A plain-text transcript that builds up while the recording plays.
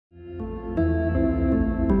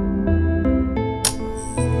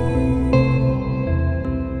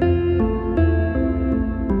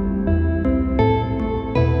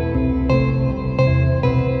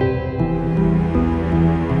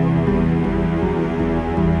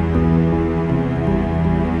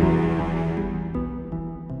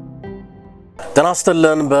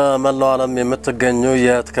ተናስተለን በመላው ዓለም የምትገኙ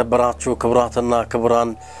የተከበራችሁ ክቡራትና ክቡራን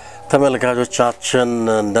ተመልካቾቻችን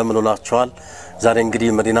እንደምን ውላችኋል? ዛሬ እንግዲህ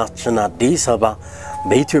መዲናችን አዲስ አበባ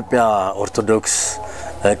በኢትዮጵያ ኦርቶዶክስ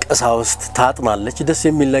ቀሳውስት ታጥማለች። ደስ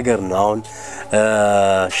የሚል ነገር ነው። አሁን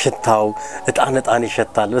ሽታው እጣን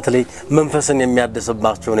ይሸታል። በተለይ መንፈስን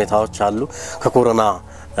የሚያድስባቸው ሁኔታዎች አሉ። ከኮሮና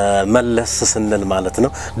መለስ ስንል ማለት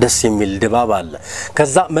ነው ደስ የሚል ድባብ አለ።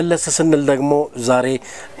 ከዛ መለስ ስንል ደግሞ ዛሬ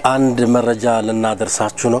አንድ መረጃ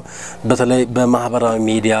ለናደርሳችሁ ነው። በተለይ በማህበራዊ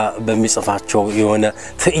ሚዲያ በሚጽፋቸው የሆነ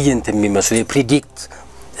ትዕይንት የሚመስሉ የፕሪዲክት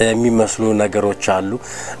የሚመስሉ ነገሮች አሉ።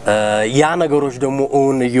 ያ ነገሮች ደግሞ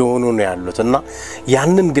እየሆኑ ነው ያሉትና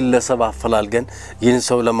ያንን ግለሰብ አፈላልገን ይህን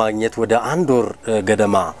ሰው ለማግኘት ወደ አንድ ወር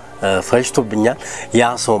ገደማ ፈጅቶብኛል። ያ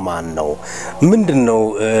ሰው ማን ነው? ምንድነው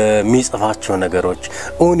የሚጽፋቸው ነገሮች?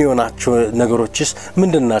 ኦኒዮናቸው ነገሮችስ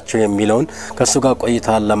ምንድናቸው የሚለውን ከሱ ጋር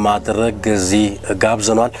ቆይታ ለማድረግ እዚህ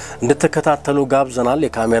ጋብዘናል። እንድትከታተሉ ጋብዘናል።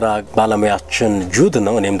 የካሜራ ባለሙያችን ጁድ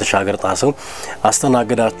ነው። እኔም ተሻገር ጣሰው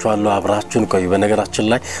አስተናግዳችኋለሁ። አብራችሁን ቆዩ። በነገራችን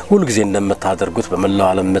ላይ ሁሉ ጊዜ እንደምታደርጉት በመላው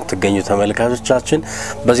ዓለም የምትገኙ ተመልካቾቻችን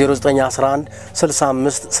በ0911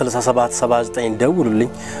 65 67 79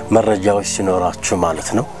 ደውሉልኝ መረጃዎች ሲኖራችሁ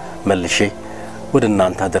ማለት ነው። መልሼ ወደ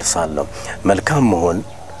እናንተ አደርሳለሁ። መልካም መሆን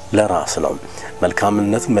ለራስ ነው።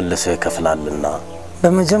 መልካምነት መልሶ ይከፍላልና።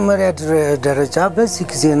 በመጀመሪያ ደረጃ በዚህ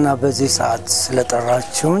ጊዜና በዚህ ሰዓት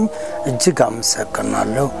ስለጠራችሁኝ እጅግ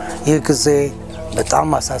አመሰግናለሁ። ይህ ጊዜ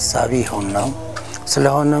በጣም አሳሳቢ ነው።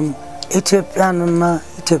 ስለሆነም ኢትዮጵያንና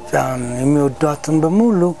ኢትዮጵያን የሚወዷትን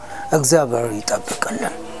በሙሉ እግዚአብሔር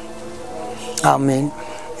ይጠብቅልን። አሜን።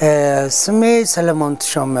 ስሜ ሰለሞን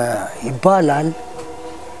ተሾመ ይባላል።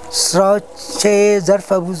 ስራዎቼ ዘርፈ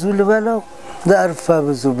ብዙ ልበለው ዘርፈ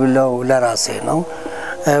ብዙ ብለው ለራሴ ነው።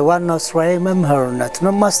 ዋናው ስራዬ መምህርነት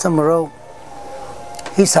ነው። ማስተምረው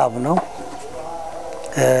ሂሳብ ነው።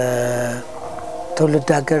 ትውልድ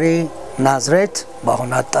ሀገሬ ናዝሬት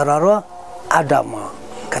በአሁኑ አጠራሯ አዳማ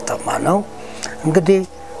ከተማ ነው። እንግዲህ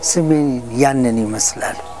ስሜ ያንን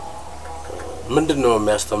ይመስላል። ምንድነው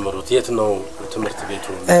የሚያስተምሩት? የት ነው ትምህርት ቤቱ?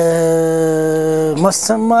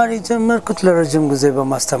 ማስተማር ጀመርኩት ለረጅም ጊዜ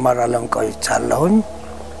በማስተማር ዓለም ቆይቻለሁኝ።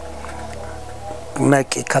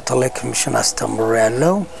 መቂ ካቶሊክ ሚሽን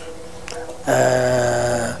አስተምሬያለሁ።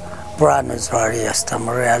 ብርሃነ ዙዋሪ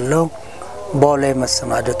አስተምሬያለሁ። ቦሌ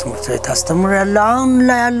መሰናዶ ትምህርት ቤት አስተምሬያለሁ። አሁን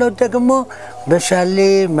ላይ ያለው ደግሞ በሻሌ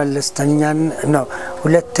መለስተኛ ነው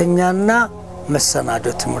ሁለተኛና መሰናዶ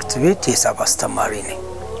ትምህርት ቤት የሂሳብ አስተማሪ ነኝ።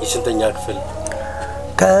 የስንተኛ ክፍል?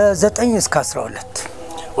 ከ9 እስከ 12።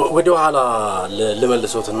 ወደ ኋላ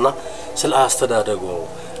ለመለሶትና ስለ አስተዳደጉ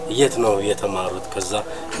የት ነው የተማሩት? ከዛ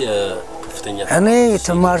የከፍተኛ እኔ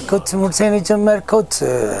የተማርኩት ትምህርቴን የጀመርኩት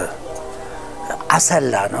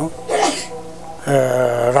አሰላ ነው።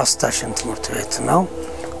 ራስ ዳሽን ትምህርት ቤት ነው።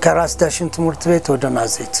 ከራስ ዳሽን ትምህርት ቤት ወደ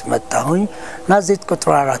ናዝሬት መጣሁኝ። ናዝሬት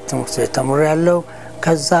ቁጥር 4 ትምህርት ቤት ተምሬያለሁ።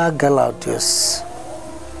 ከዛ ገላውዲዮስ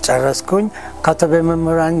ጨረስኩኝ። ካተበ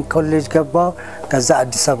መምህራን ኮሌጅ ገባሁ። ከዛ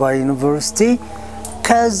አዲስ አበባ ዩኒቨርሲቲ።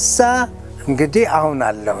 ከዛ እንግዲህ አሁን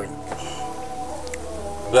አለሁኝ።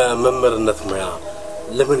 በመምህርነት ሙያ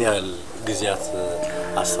ለምን ያህል ጊዜያት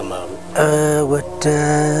አስተማሩ? ወደ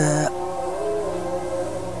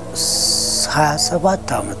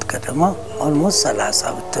 27 አመት ገደማ ኦልሞስት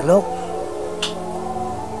 30 ብትለው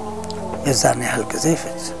የዛን ያህል ጊዜ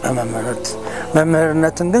ፈጅ በመምህርነት።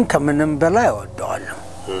 መምህርነትን ግን ከምንም በላይ እወደዋለሁ።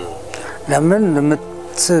 ለምን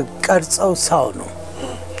የምትቀርጸው ሰው ነው።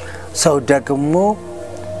 ሰው ደግሞ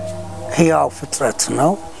ሕያው ፍጥረት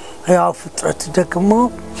ነው። ሕያው ፍጥረት ደግሞ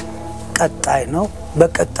ቀጣይ ነው።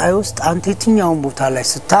 በቀጣይ ውስጥ አንተ የትኛውን ቦታ ላይ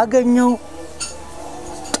ስታገኘው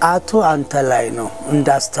ጣቱ አንተ ላይ ነው።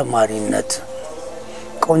 እንዳስተማሪነት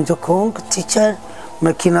ቆንጆ ከሆንክ ቲቸር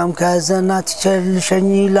መኪናም ከያዘና ቲቸር ልሸኝ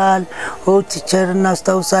ይላል። ቲቸር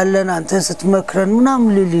እናስታውሳለን አንተ ስትመክረን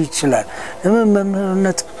ምናምን ሊል ይችላል።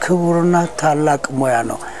 መምህርነት ክቡርና ታላቅ ሙያ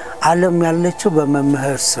ነው። ዓለም ያለችው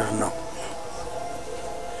በመምህር ስር ነው።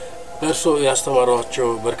 እርሶ ያስተማሯቸው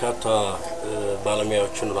በርካታ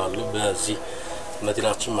ባለሙያዎች ይኖራሉ። በዚህ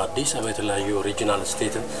መዲናችን አዲስ አበባ የተለያዩ ሪጂናል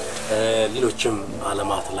ስቴት ሌሎችም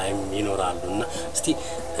ዓለማት ላይም ይኖራሉና እስቲ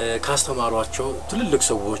ካስተማሯቸው ትልልቅ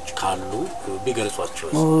ሰዎች ካሉ ቢገልጿቸው።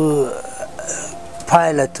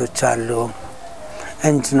 ፓይለቶች አሉ፣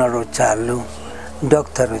 ኢንጂነሮች አሉ፣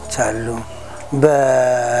 ዶክተሮች አሉ።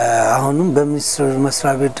 በአሁንም በሚኒስትር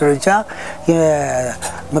መስሪያ ቤት ደረጃ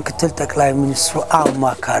የምክትል ጠቅላይ ሚኒስትሩ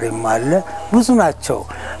አማካሪም አለ። ብዙ ናቸው።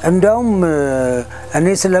 እንደውም እኔ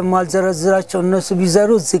ስለማልዘረዝራቸው እነሱ ቢዘሩ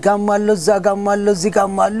እዚህ ጋም አለ እዛ ጋም አለ እዚህ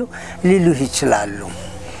ጋም አሉ ሊሉ ይችላሉ።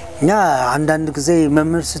 ኛ አንዳንድ ጊዜ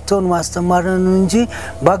መምህር ስትሆን ማስተማርን እንጂ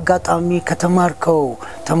በአጋጣሚ ከተማርከው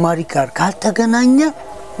ተማሪ ጋር ካልተገናኘ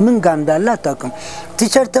ምን ጋር እንዳለ አታውቅም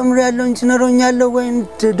ቲቸር ተምሬያለሁ ኢንጂነር ሆኛለሁ ወይ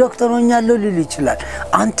ዶክተር ሆኛለሁ ሊል ይችላል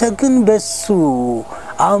አንተ ግን በሱ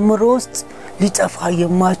አእምሮ ውስጥ ሊጠፋ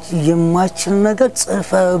የማይችል ነገር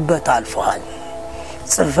ጽፈህበት አልፈሃል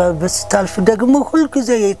ጽፈህበት ስታልፍ ደግሞ ሁሉ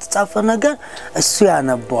ጊዜ የተጻፈ ነገር እሱ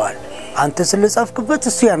ያነበዋል አንተ ስለጻፍክበት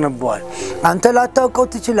እሱ ያነበዋል አንተ ላታውቀው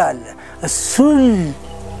ትችላለህ እሱ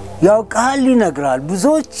ያውቃል ይነግራል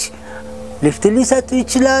ብዙዎች ሊፍት ሊሰጡ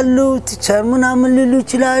ይችላሉ ቲቸር ምናምን ሊሉ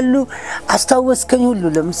ይችላሉ አስታወስከኝ ሁሉ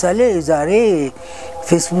ለምሳሌ ዛሬ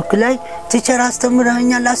ፌስቡክ ላይ ቲቸር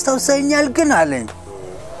አስተምረኛል አስታውሰኛል ግን አለኝ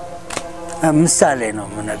ምሳሌ ነው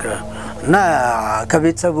ምነግረው እና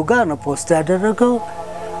ከቤተሰቡ ጋር ነው ፖስት ያደረገው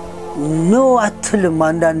ነው አትልም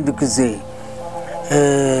አንዳንድ ጊዜ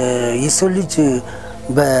የሰው ልጅ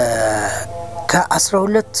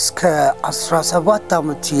ከ12 እስከ 17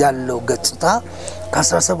 አመት ያለው ገጽታ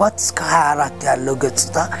ከ17 እስከ 24 ያለው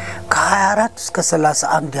ገጽታ ከ24 እስከ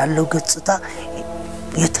 31 ያለው ገጽታ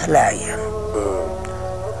የተለያየ ነው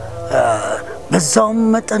በዛው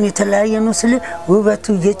መጠን የተለያየ ነው ስለ ውበቱ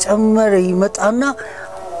እየጨመረ ይመጣና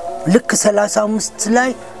ልክ 35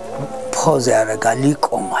 ላይ ፖዝ ያደርጋል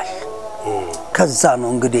ይቆማል ከዛ ነው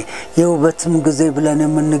እንግዲህ የውበትም ጊዜ ብለን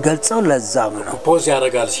የምንገልጸው ለዛም ነው ፖዝ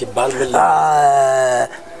ያደርጋል ሲባል ምን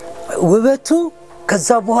ውበቱ ከዛ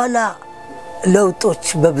በኋላ ለውጦች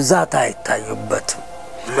በብዛት አይታዩበትም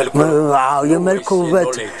የመልኩ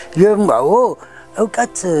ውበት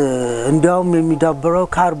እውቀት እንዲያውም የሚዳብረው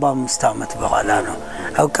ከ45 አመት በኋላ ነው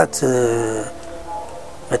እውቀት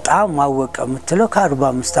በጣም ማወቀ ምትለው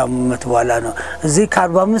ከ45 አመት በኋላ ነው እዚህ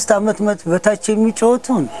ከ45 አመት በታች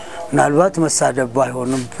የሚጮቱን ምናልባት መሳደብ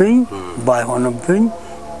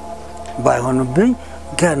ባይሆንብኝ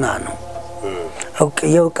ገና ነው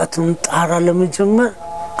የእውቀትን ጣራ ለመጀመር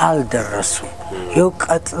አልደረሱም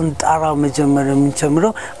የእውቀትን ጣራ መጀመር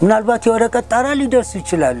የምንጀምረው ምናልባት የወረቀት ጣራ ሊደርሱ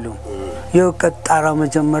ይችላሉ የእውቀት ጣራ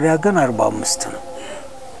መጀመሪያ ግን 45 ነው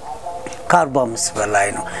ከ45 በላይ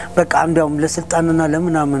ነው በቃ እንዲያውም ለስልጣንና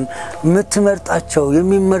ለምናምን ምትመርጣቸው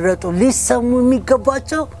የሚመረጡ ሊሰሙ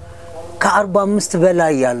የሚገባቸው ከ45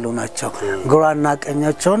 በላይ ያሉ ናቸው ግራና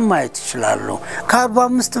ቀኛቸውን ማየት ይችላሉ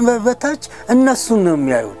ከ45 በታች እነሱ ነው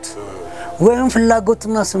የሚያዩት ወይም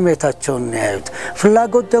ፍላጎትና ስሜታቸውን ያዩት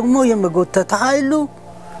ፍላጎት ደግሞ የመጎተት ኃይሉ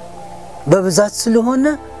በብዛት ስለሆነ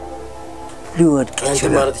ሊወድቅ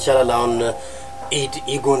ይችላል አሁን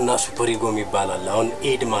ኢጎና ሱፐር ኢጎ ይባላል አሁን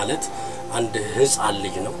ኢድ ማለት አንድ ህፃን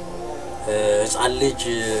ልጅ ነው ህፃን ልጅ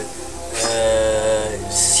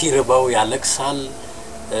ሲርባው ያለቅሳል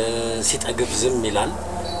ሲጠግብ ዝም ይላል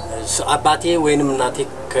አባቴ ወይንም እናቴ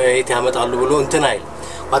ከየት ያመጣሉ ብሎ እንትን አይል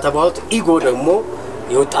ባታባውት ኢጎ ደግሞ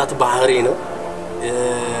የወጣት ባህሪ ነው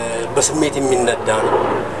በስሜት የሚነዳ ነው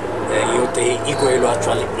የወጣ ኢጎ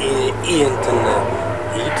ይሏቸዋል እንትን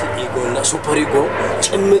ኢጎና ሱፐር ኢጎ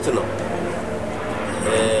ጭምት ነው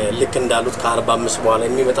ልክ እንዳሉት ከ45 በኋላ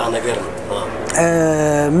የሚመጣ ነገር ነው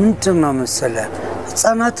ምንድነው መሰለህ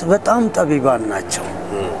ህፃናት በጣም ጠቢባን ናቸው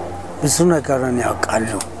ብዙ ነገርን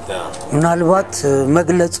ያውቃሉ ምናልባት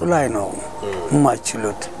መግለጹ ላይ ነው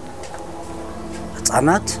የማይችሉት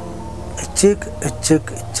ህፃናት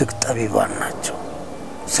እጅግ ጠቢባን ናቸው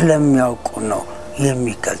ስለሚያውቁ ነው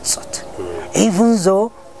የሚገልጹት even though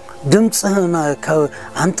ድምጽህን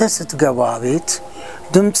አንተ ስትገባ ቤት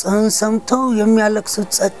ድምጽህን ሰምተው የሚያለቅሱት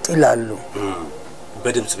ጸጥ ይላሉ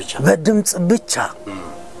በድምጽ ብቻ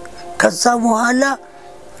ከዛ በኋላ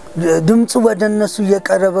ድምጽ ወደነሱ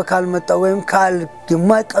እየቀረበ ካልመጣ ወይም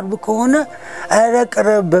የማይቀርብ ከሆነ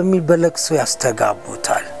አረቀረብ በሚበለክሱ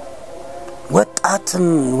ያስተጋቡታል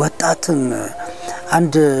ወጣትን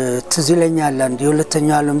አንድ ትዝለኛል አንድ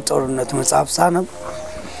የሁለተኛው ዓለም ጦርነት መጽሐፍ ሳነብ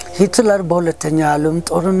ሂትለር በሁለተኛው ዓለም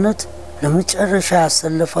ጦርነት ለመጨረሻ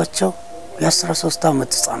ያሰለፋቸው የ13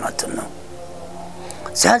 አመት ህፃናት ነው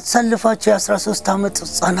ሲያሰልፋቸው የ13 አመት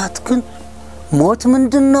ህፃናት ግን ሞት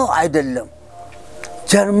ምንድነው አይደለም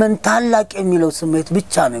ጀርመን ታላቅ የሚለው ስሜት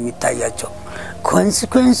ብቻ ነው የሚታያቸው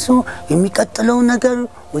ኮንሲኩዌንሱ የሚቀጥለው ነገር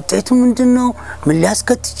ውጤቱ ምንድነው ምን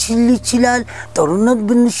ሊያስከትል ይችላል ጦርነት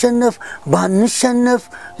ብንሸነፍ ባንሸነፍ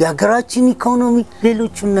የሀገራችን ኢኮኖሚ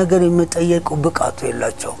ሌሎችን ነገር የሚጠየቁ ብቃቱ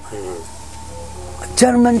የላቸው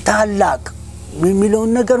ጀርመን ታላቅ የሚለው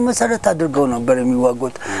ነገር መሰረት አድርገው ነበር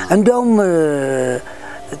የሚዋጉት እንዲያውም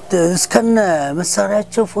እስከነ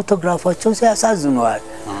መሳሪያቸው ፎቶግራፋቸው ሲያሳዝኑዋል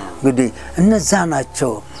እንግዲህ እነዛ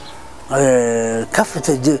ናቸው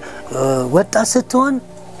ከፍተጅ ወጣ ስትሆን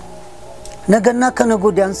ነገና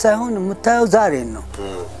ከነጎዲያን ሳይሆን የምታየው ዛሬ ነው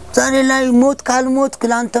ዛሬ ላይ ሞት ካልሞት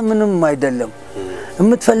ክላንተ ምንም አይደለም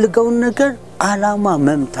የምትፈልገው ነገር ዓላማ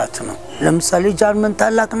መምታት ነው ለምሳሌ ጃርመን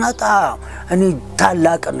ታላቅ ናት እኔ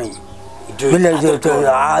ታላቅ ነኝ ብለህ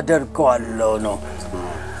አደርገዋለሁ ነው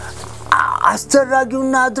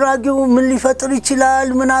አስተራጊውና አድራጊው ምን ሊፈጥር ይችላል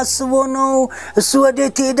ምን አስቦ ነው እሱ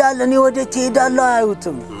ወዴት ይሄዳል እኔ ወዴት ይሄዳለሁ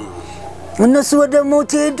አያዩትም እነሱ ወደ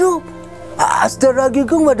ሞት ሄዱ አስተራጊው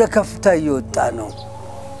ግን ወደ ከፍታ ይወጣ ነው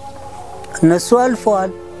እነሱ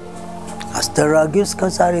አልፈዋል አስተራጊው እስከ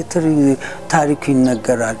ዛሬ ታሪኩ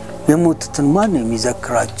ይነገራል የሞቱትን ማን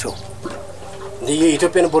የሚዘክራቸው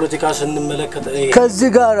የኢትዮጵያን ፖለቲካ ስንመለከት ከዚህ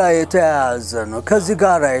ጋር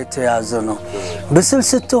የተያያዘ ነው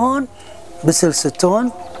ብስል ስትሆን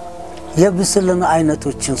የብስልን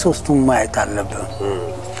አይነቶችን ሶስቱን ማየት አለብን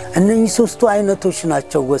እነኚህ ሶስቱ አይነቶች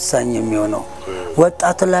ናቸው ወሳኝ የሚሆነው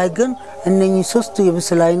ወጣት ላይ ግን እነኚህ ሶስቱ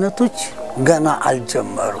የብስል አይነቶች ገና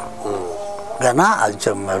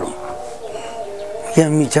አልጀመሩም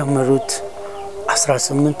የሚጀምሩት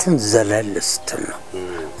 18ን ዘለል ስትል ነው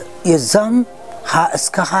የዛም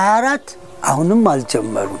እስከ 24 አሁንም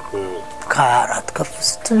አልጀመሩም ከ24 ከፍ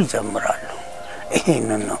ስትል ይጀምራሉ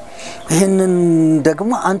ይሄንን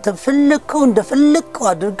ደግሞ አንተ እንደፈለከው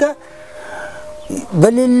አድርገ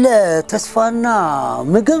በሌለ ተስፋና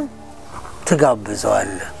ምግብ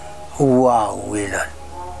ተጋብዘዋል ዋው ይላል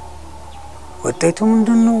ወጣቱ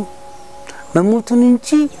ምንድነው መሞቱን እንጂ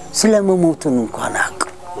ስለመሞቱን እንኳን አቅ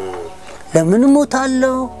ለምን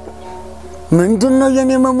ሞታለው ምንድነው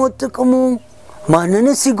የኔ መሞት ጥቅሙ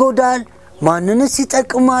ማንንስ ይጎዳል ማንንስ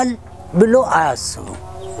ይጠቅማል ብሎ አያስቡ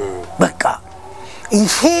በቃ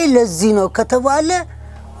ይሄ ለዚህ ነው ከተባለ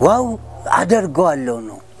ዋው አደርገዋለሁ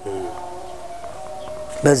ነው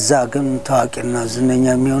በዛ ግን ታዋቂና ዝነኛ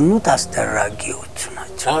የሚሆኑት አስተራጊዎች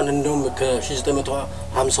ናቸው አሁን እንደውም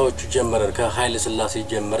ከ1950ዎቹ ጀምረን ከኃይለ ሥላሴ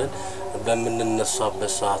ጀምረን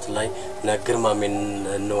በመንነሳበት ሰዓት ላይ ነግርማሜን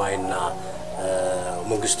ነዋይና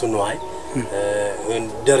መንግስቱ ነዋይ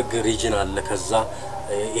ደርግ ሪጅን አለ ከዛ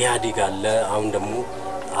ኢህአዲግ አለ አሁን ደግሞ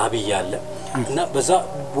አብይ አለ እና በዛ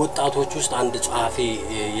ወጣቶች ውስጥ አንድ ጻፊ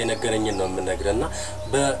የነገረኝ ነው የምነግርና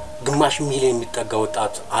በግማሽ ሚሊዮን የሚጠጋ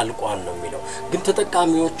ወጣት አልቋል ነው የሚለው ግን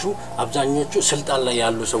ተጠቃሚዎቹ አብዛኞቹ ስልጣን ላይ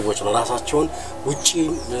ያሉ ሰዎች ነው ራሳቸውን ውጪ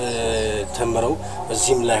ተምረው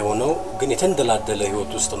እዚህም ላይ ሆነው ግን የተንደላደለ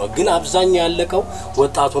ህይወት ውስጥ ነው ግን አብዛኛው ያለቀው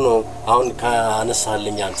ወጣቱ ነው አሁን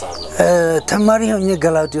ካነሳልኝ አንፃር ነው ተማሪ ሆኜ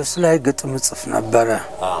ገላውዲዮስ ላይ ግጥም ጽፍ ነበር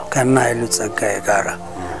ከና ኃይሉ ጸጋዬ ጋራ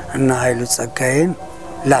እና ኃይሉ ጸጋዬን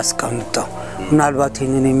ላስቀምጠው ምናልባት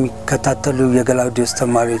ይሄንን የሚከታተሉ የገላውዲዮስ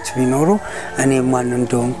ተማሪዎች ቢኖሩ እኔ ማን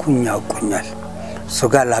እንደሆንኩኝ ያውቁኛል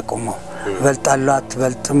ሱጋር ላቆመው በልጣለው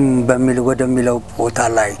አትበልጥም በሚል ወደሚለው ቦታ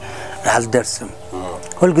ላይ አልደርስም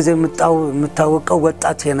ሁሉ ጊዜ የምታወቀው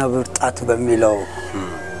ወጣት የነብር ጣት በሚለው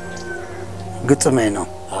ግጥሜ ነው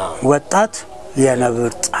ወጣት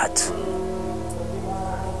የነብር ጣት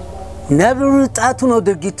ነብር ጣቱ ነው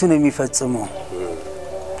ድርጊቱን የሚፈጽመው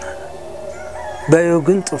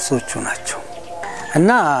በዮግን ጥርሶቹ ናቸው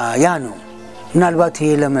እና ያ ነው ምናልባት ይሄ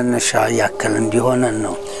ለመነሻ ያከል እንዲሆነ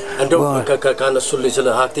ነው እንደው ካነሱልኝ ስለ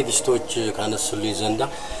አክቲቪስቶች ካነሱልኝ ዘንዳ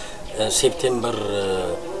ሴፕቴምበር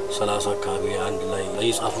 30 አካባቢ አንድ ላይ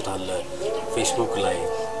ይጻፉት አለ ፌስቡክ ላይ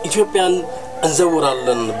ኢትዮጵያን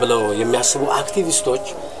እንዘውራለን ብለው የሚያስቡ አክቲቪስቶች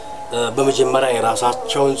በመጀመሪያ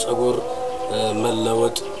የራሳቸውን ጸጉር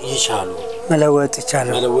መለወጥ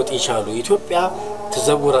ይቻሉ ኢትዮጵያ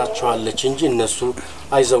ተዘውራቸዋለች እንጂ እነሱ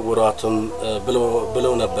አይዘውራቱም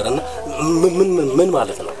ብለው ነበርና ምን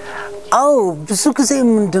ማለት ነው አው ብዙ ጊዜ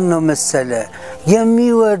ምንድነው መሰለ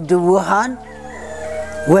የሚወርድ ውሃን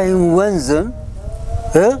ወይም ወንዝን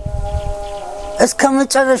እስከ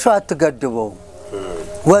መጨረሻው አትገድበው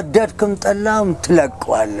ወደድክም ጠላም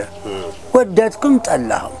ትለቀዋለ ወደድክም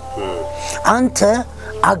ጠላም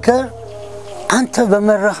አንተ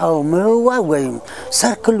በመረሃው መዋ ወይም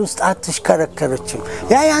ሰርክል ውስጥ አትሽከረከረችም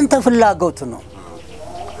ያ ያንተ ፍላጎት ነው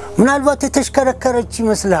ምናልባት የተሽከረከረች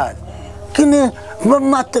ይመስላል ግን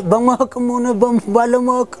በማወቅም ሆነ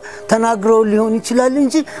ባለማወቅ ተናግረው ሊሆን ይችላል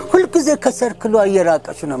እንጂ ሁሉ ጊዜ ከሰርክሉ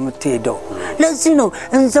አየራቀች ነው የምትሄደው ለዚህ ነው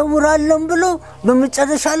እንዘውራለን ብሎ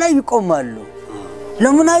በመጨረሻ ላይ ይቆማሉ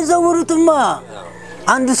ለምን አይዘውሩትማ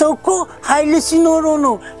አንድ ሰው እኮ ኃይል ሲኖረው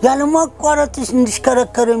ነው ያለ ማቋረጥ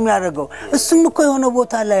እንዲሽከረከር የሚያደርገው እሱም እኮ የሆነ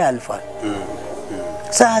ቦታ ላይ ያልፋል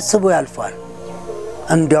ሳያስቡ ያልፋል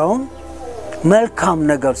እንዲያውም መልካም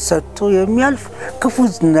ነገር ሰርቶ የሚያልፍ ክፉ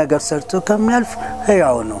ነገር ሰርቶ ከሚያልፍ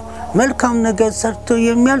ህያው ነው መልካም ነገር ሰርቶ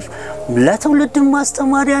የሚያልፍ ለትውልድ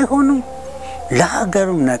ማስተማሪያ አይሆንም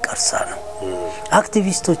ለሀገርም ነቀርሳ ነው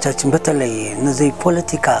አክቲቪስቶቻችን በተለይ እነዚህ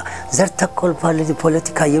ፖለቲካ ዘርተኮል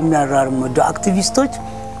ፖለቲካ የሚያራርሙዱ አክቲቪስቶች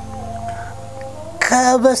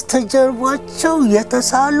ከበስተጀርባቸው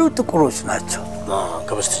የተሳሉ ጥቁሮች ናቸው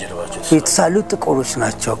ከበስተጀርባቸው የተሳሉ ጥቁሮች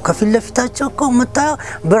ናቸው ከፊት ለፊታቸው እኮ መታየው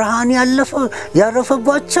ብርሃን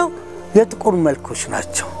ያረፈባቸው የጥቁር መልኮች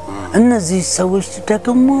ናቸው እነዚህ ሰዎች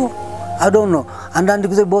ደግሞ አዶኖ አንዳንድ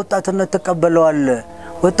ጊዜ በወጣትነት ተቀበለዋል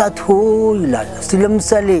ወጣት ይላል እስቲ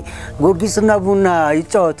ለምሳሌ ጊዮርጊስና ቡና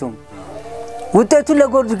ይጫወቱ ውጤቱ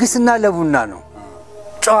ለጊዮርጊስና ለቡና ነው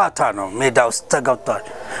ጨዋታ ነው ሜዳ ውስጥ ተገብቷል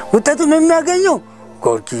ውጤቱን የሚያገኘው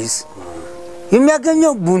ጊዮርጊስ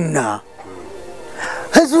የሚያገኘው ቡና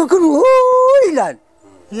ህዝቡ ግን ይላል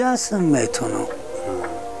ያ ስሜቱ ነው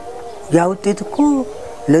ያ ውጤት እኮ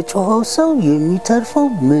ለጮኸው ሰው የሚተርፈው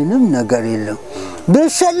ምንም ነገር የለም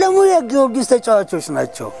ቢሸለሙ የጊዮርጊስ ተጫዋቾች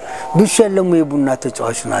ናቸው ቢሸለሙ የቡና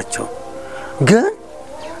ተጫዋቾች ናቸው ግን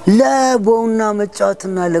ለቡና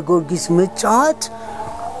መጫወትና ለጊዮርጊስ መጫወት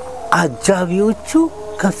አጃቢዎቹ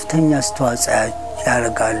ከፍተኛ አስተዋጽኦ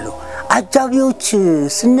ያደርጋሉ አጃቢዎች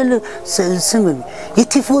ስንል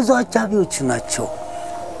የቲፎዞ አጃቢዎች ናቸው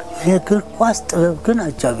የእግር ኳስ ጥበብ ግን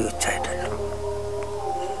አጃቢዎች አይደሉም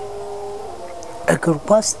እግር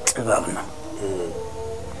ኳስ ጥበብ ነው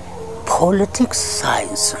ፖለቲክስ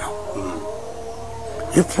ሳይንስ ነው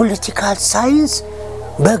የፖለቲካል ሳይንስ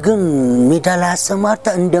በግን ሜዳ ላይ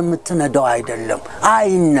አሰማርታ እንደምትነዳው አይደለም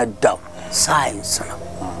አይነዳው ሳይንስ ነው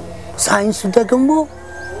ሳይንሱ ደግሞ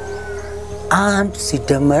አንድ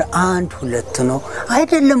ሲደመር አንድ ሁለት ነው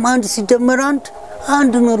አይደለም አንድ ሲደመር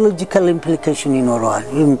አንድ ነው ሎጂካል ኢምፕሊኬሽን ይኖረዋል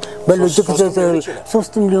በሎጂክ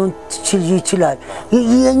ሶስትም ሊሆን ይችላል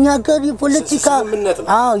የኛ ሀገር የፖለቲካ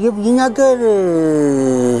የኛ ሀገር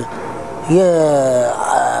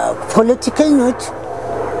የፖለቲከኞች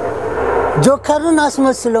ጆከርን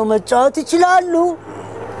አስመስለው መጫወት ይችላሉ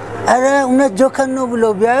አረ እውነት ጆከር ነው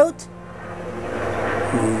ብለው ቢያዩት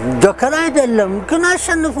ጆከር አይደለም ግን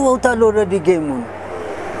አሸንፈውታል ኦሬዲ ጌሙን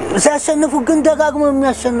ሲያሸንፉ ግን ደጋግሞ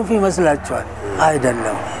የሚያሸንፉ ይመስላቸዋል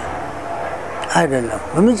አይደለም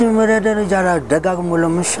በመጀመሪያ ደረጃ ደጋግሞ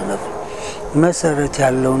ለመሸነፍ መሰረት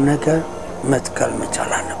ያለው ነገር መትከል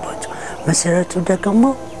መቻል አለባቸው መሰረቱ ደግሞ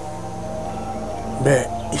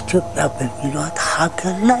በኢትዮጵያ በሚሏት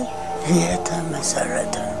ሀገር ላይ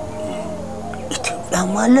የተመሰረተ ኢትዮጵያ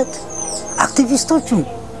ማለት አክቲቪስቶቹ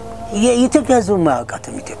የኢትዮጵያ ዞማ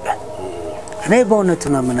ያውቃትም ኢትዮጵያ እኔ በእውነት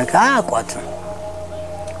ነው ምንካ አቋትም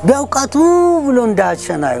ቢያውቃቱ ብሎ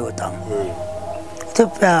እንዳሸና አይወጣም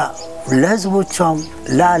ኢትዮጵያ ለህዝቦቿም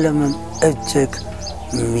ለዓለምም እጅግ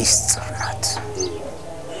ሚስጥር ናት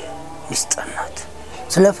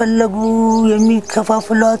ስለፈለጉ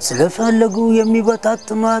የሚከፋፍሏት ስለፈለጉ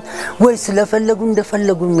የሚበታትኗት ወይ ስለፈለጉ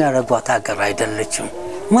እንደፈለጉ የሚያረጓት ሀገር አይደለችም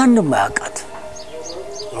ማንንም ማያውቃት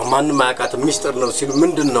ሚስጥር ነው ሲሉ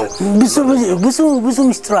ምንድነው ብዙ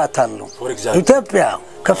ሚስጥራት አሉ ኢትዮጵያ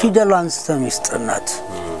ከፊደል አንስተ ሚስጥር ናት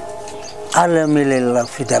ዓለም የሌላ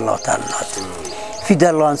ፊደላት አላት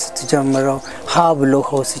ፊደሏን ስትጀምረው ሀ ብሎ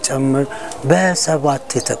ሆ ሲጨምር በሰባት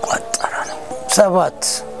የተቋጠረ ነው ሰባት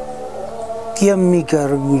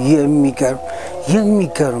የሚገርም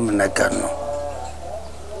ነገር ነው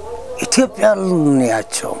ኢትዮጵያን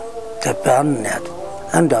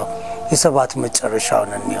እንደው የሰባት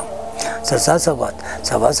መጨረሻውን ነው 67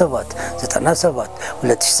 77 97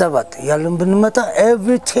 2007 ያለን ብንመጣ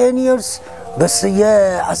every 10 years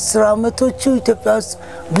በየ10 አመቶቹ ኢትዮጵያ ውስጥ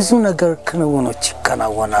ብዙ ነገር ክንውኖች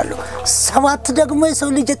ይከናወናሉ ሰባት ደግሞ የሰው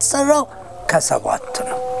ልጅ የተሰራው ከሰባት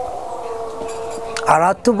ነው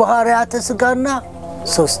አራቱ ባህሪያተ ስጋና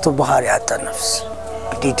ሶስቱ ባህሪያተ ነፍስ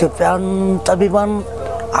ኢትዮጵያን ጠቢባን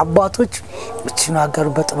አባቶች እቺን ሀገር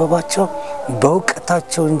በጥበባቸው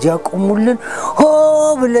በእውቀታቸው እንዲያቆሙልን ሆ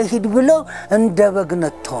ብለው ሂድ ብለው እንደ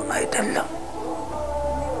በግነት ተሆነ አይደለም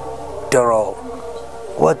ድሮ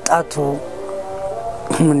ወጣቱ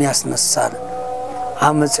ምን ያስነሳል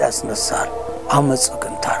አመጽ ያስነሳል አመጽ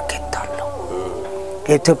ግን ታርጌት አለው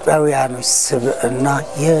የኢትዮጵያውያኖች ስብዕና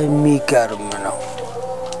የሚገርም ነው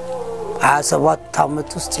 27 አመት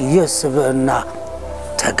ውስጥ የስብዕና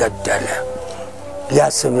ተገደለ ያ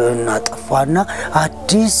ስብዕና ጠፋና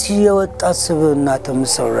አዲስ የወጣ ስብዕና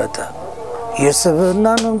ተመሰረተ የስብዕና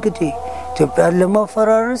ነው እንግዲህ ኢትዮጵያን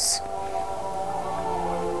ለማፈራረስ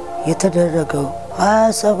የተደረገው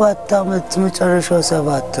 27 አመት መጨረሻው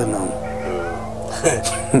 7 ነው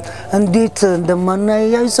እንዴት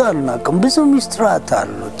እንደማናያይዛልና ብዙ ሚስጥራት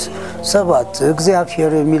አሉት 7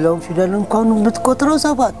 እግዚአብሔር የሚለው ፊደል እንኳን ብትቆጥረው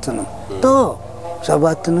 7 ነው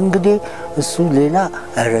ሰባትን እንግዲህ እሱ ሌላ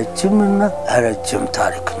ረጅም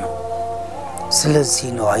ታሪክ ነው ስለዚህ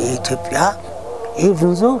ነው የኢትዮጵያ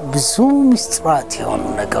ኢቭንዞ ብዙ ሚስጥራት የሆኑ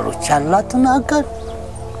ነገሮች ያላት ነገር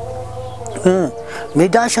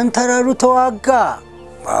ሜዳ ሸንተረሩ ተዋጋ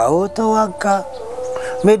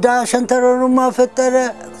ሜዳ ሸንተረሩ ማፈጠረ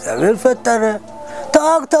እግዚአብሔር ፈጠረ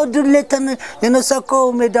ታክታው ድሌተን የነሰከው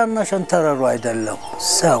ሜዳና ሸንተረሩ አይደለም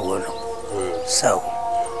ሰው ነው ሰው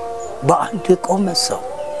በአንድ የቆመ ሰው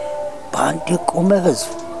በአንድ የቆመ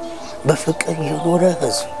ህዝብ በፍቅር የኖረ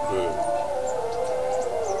ህዝብ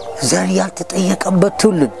ዘር ያልተጠየቀበት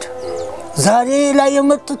ትውልድ ዛሬ ላይ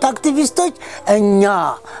የመጡት አክቲቪስቶች እኛ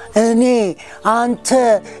እኔ አንተ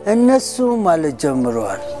እነሱ ማለት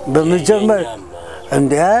ጀምረዋል በመጀመር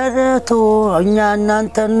እንዲያረቱ እኛ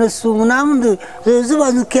እናንተ እነሱ ምናምን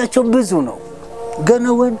ዝባዝኪያቸው ብዙ ነው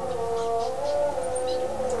ገነወን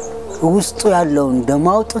ውስጡ ያለው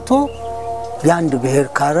እንደማውጥቶ ያንድ ብሔር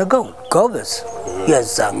ካረገው ጎበስ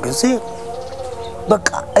የዛን ጊዜ በቃ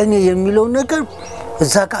እኔ የሚለው ነገር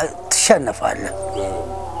እዛ ጋር ተሸነፋለ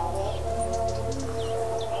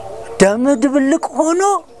ደም ድብልቅ ሆኖ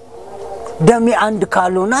ደም አንድ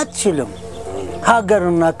ካልሆነ አትችልም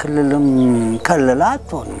ሀገርና ክልልም ከለላት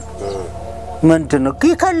ሆነ ምንድነው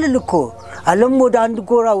ይከልልኮ ዓለም ወደ አንድ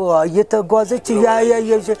ጎራ እየተጓዘች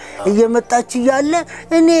እየመጣች ያለ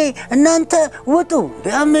እኔ እናንተ ወጡ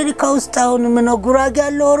በአሜሪካ ውስጥ አሁን ምን ጉራጌ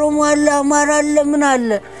ያለ ኦሮሞ አለ አማራ አለ ምን አለ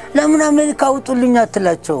ለምን አሜሪካ ወጡልኛ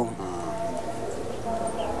አትላቸው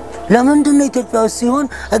ለምንድነው ኢትዮጵያ ውስጥ ሲሆን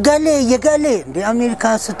እጋሌ የጋሌ እንደ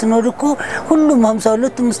አሜሪካ ስትኖርኩ ሁሉም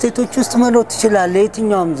 52 ስቴቶች ውስጥ መኖር ይችላል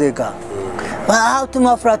የትኛውም ዜጋ ሀብት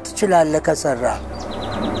ማፍራት ይችላል ከሰራ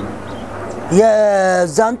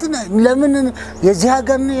የዛንተና ለምን የዚህ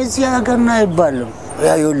ሀገርና አይባልም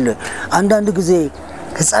ያዩል አንዳንድ ጊዜ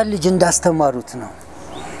ህፃን ልጅ እንዳስተማሩት ነው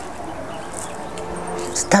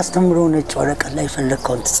ስታስተምረው ነጭ ወረቀት ላይ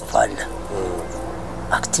ፈለከውን ትጽፋለህ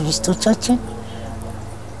አክቲቪስቶቻችን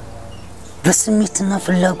በስሜትና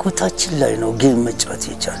ፍላጎታችን ላይ ነው ጌም መጫወት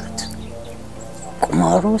የቻሉት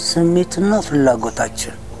ቁማሩ ስሜትና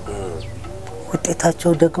ፍላጎታችን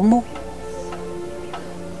ውጤታቸው ደግሞ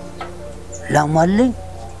ላማለኝ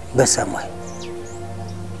በሰማይ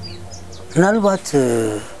ምናልባት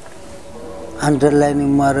አንደርላይን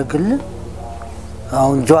ማረግልን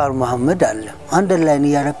አሁን ጀዋር መሐመድ አለ አንደርላይን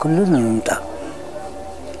ያረኩልን እንጣ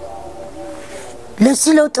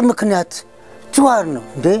ለዚህ ለውጥ ምክንያት ጀዋር ነው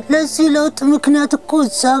እንዴ ለዚህ ለውጥ ምክንያት እኮ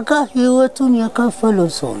ዛጋ ህይወቱን የከፈለው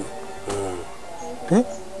ሰው ነው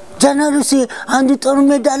ጀነራሉሲ አንድ ጦር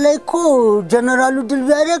ሜዳ ላይ እኮ ጀነራሉ ድል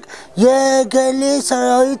ቢያደርግ የገሌ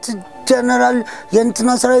ሰራዊት ጀነራል የእንትና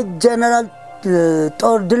ሰራዊት ጀነራል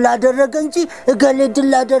ጦር ድል አደረገ እንጂ ገሌ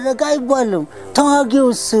ድል አደረገ አይባልም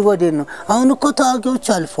ተዋጊውስ ወዴ ነው አሁን እኮ ተዋጊዎች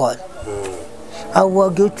አልፈዋል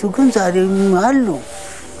አዋጊዎቹ ግን ዛሬም አሉ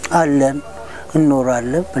አለን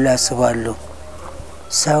እንኖራለን ብላ ያስባሉ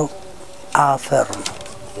ሰው አፈር ነው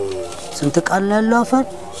ስንት ቃል ያለው አፈር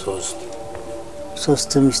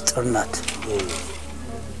ሶስት ምስጢር ናት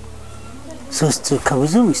ሶስት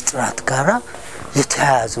ከብዙ ምስጢራት ጋራ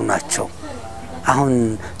የተያያዙ ናቸው አሁን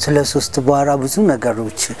ስለ ሶስት ባራ ብዙ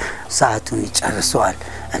ነገሮች ሰዓቱን ይጨርሰዋል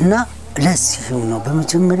እና ለዚህም ነው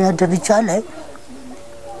በመጀመሪያ ደረጃ ላይ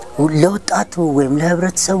ለወጣቱ ወይም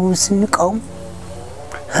ለህብረተሰቡ ስንቀው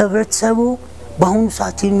ህብረተሰቡ በአሁኑ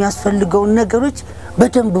ሰዓት የሚያስፈልገው ነገሮች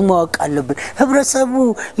በደንብ ማወቅ አለበት ህብረተሰቡ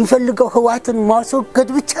ይፈልገው ህዋትን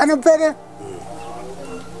ማስወገድ ብቻ ነበር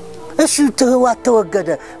እሺ ህዋት ተወገደ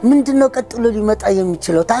ምንድነው ቀጥሎ ሊመጣ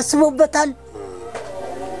የሚችለው ታስቦበታል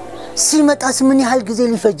ሲመጣስ ምን ያህል ጊዜ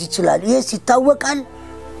ሊፈጅ ይችላል ይሄ ሲታወቃል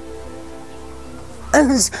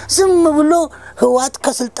ዝም ብሎ ህዋት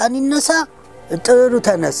ከስልጣን ይነሳ ጥሩ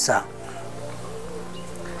ተነሳ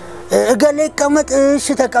እገሌ ቀመጥ እሺ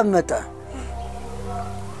ተቀመጠ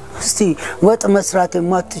እስቲ ወጥ መስራት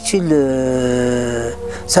የማትችል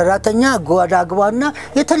ሰራተኛ ጓዳ አግባና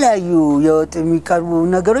የተለያዩ የወጥ የሚቀርቡ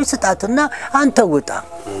ነገሮች ስጣትና አንተ ወጣ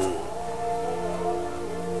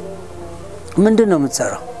ምንድነው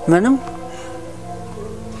የምትሰራው ምንም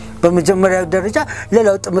በመጀመሪያ ደረጃ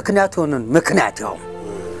ለለውጥ ምክንያት ሆነን ምክንያት ያው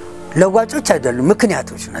ለዋጮች አይደሉም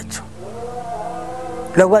ምክንያቶች ናቸው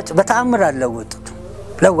ለዋጭ በተአምር አለውጥ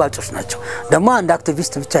ለዋጮች ናቸው ደግሞ አንድ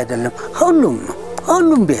አክቲቪስት ብቻ አይደለም ሁሉም ነው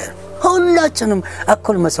ሁሉም ቢሄር ሁላችንም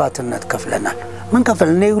እኩል መስዋዕትነት ከፍለናል ምን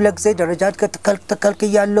ከፍለና ሁለት ጊዜ ደረጃ ተከልክ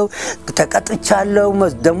ያለው ተቀጥቻለሁ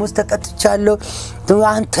ደሞዝ ተቀጥቻለሁ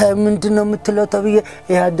አንተ ምንድነው የምትለው ተብዬ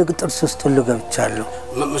ያድግ ጥርስ ውስጥ ልገብቻለሁ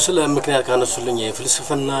ምስለ ምክንያት ካነሱልኝ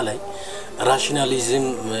የፍልስፍና ላይ ራሽናሊዝም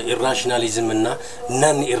ኢራሽናሊዝም እና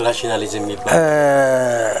ነን ኢራሽናሊዝም ይባላል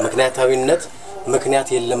ምክንያታዊነት ምክንያት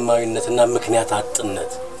የለማዊነትና ምክንያት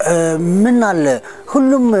አጥነት ምን አለ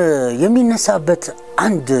ሁሉም የሚነሳበት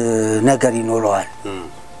አንድ ነገር ይኖረዋል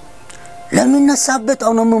ለሚነሳበት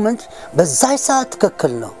አሁን ሞመንት በዛይ ሰዓት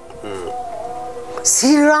ትክክል ነው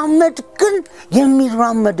ሲራመድ ግን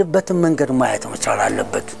የሚራመድበት መንገድ ማየት መቻል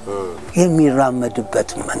አለበት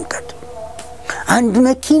የሚራመድበት መንገድ አንድ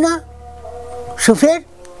መኪና ሹፌር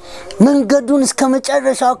መንገዱን እስከ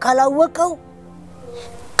መጨረሻው ካላወቀው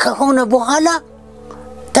ከሆነ በኋላ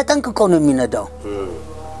ተጠንቅቆ ነው የሚነዳው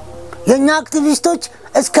የኛ አክቲቪስቶች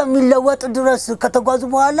እስከሚለወጥ ድረስ ከተጓዙ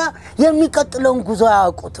በኋላ የሚቀጥለውን ጉዞ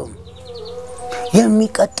አያውቁትም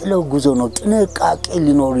የሚቀጥለው ጉዞ ነው ጥንቃቄ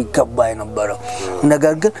ሊኖር ይገባይ ነበር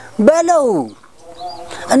ነገር ግን በለው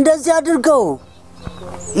እንደዚህ አድርገው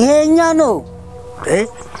ይሄኛ ነው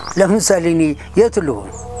ለምሳሌ የትሉን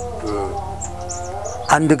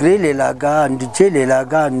አንድ ግሬ ሌላ ጋር አንድ ጄ ሌላ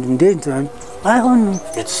ጋር እንዴት አይሆንም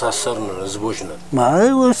የተሳሰርነ ህዝቦች ነን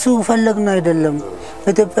ማይወሱ ፈለግና አይደለም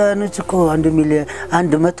ኢትዮጵያኖች እኮ 1 ሚሊዮን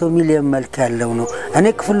 100 ሚሊዮን መልክ ያለው ነው እኔ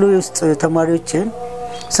ክፍሉ ውስጥ ተማሪዎችን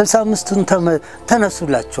 65ቱን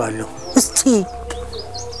ተነሱላችኋለሁ እስቲ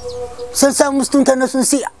 65ቱን ተነሱ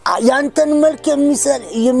እስቲ ያንተን መልክ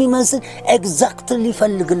የሚመስል ኤግዛክትሊ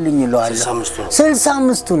ፈልግልኝ ይላል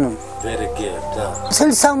 65ቱንም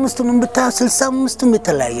 65ቱንም ብታ 65ቱም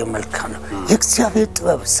የተለያየ መልክ ነው የእግዚአብሔር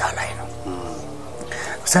ጥበብ ሳላይ ነው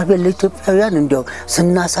እግዚአብሔር ለኢትዮጵያውያን እንደው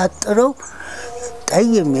ስናሳጥረው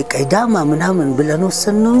ጠይም የቀዳማ ምናምን ብለን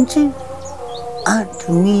ወሰነው እንጂ 1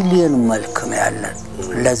 ሚሊዮን መልክ ነው ያለን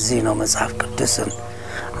ለዚህ ነው መጽሐፍ ቅዱስን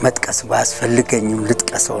መጥቀስ ባስፈልገኝም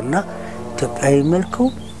ልጥቀሰውና ኢትዮጵያዊ መልኩ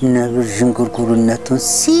ነብር ጅንጉርጉርነቱን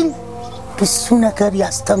ሲል ብዙ ነገር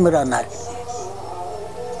ያስተምረናል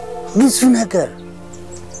ብዙ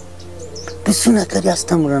ነገር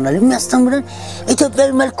ያስተምረናል የሚያስተምረን ኢትዮጵያዊ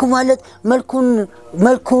መልኩ ማለት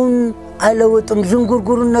መልኩን አይለውጥም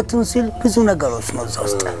ጅንጉርጉርነቱን ሲል ብዙ ነገሮች ነው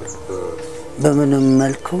ዘውስጥ በምንም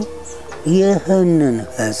መልኩ ይህንን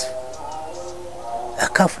ህዝብ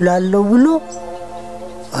አካፍላለሁ ብሎ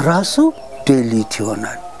ራሱ ዴሊት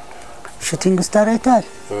ይሆናል ሹቲንግ ስታር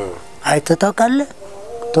አይተታውቃለህ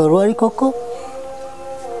ተወርዋሪ ኮኮ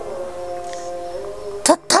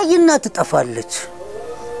ተታይና ትጠፋለች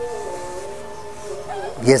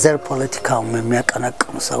የዘር ፖለቲካው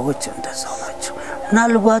የሚያቀነቅኑ ሰዎች እንደዛው ናቸው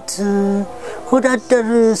ምናልባት ወዳደር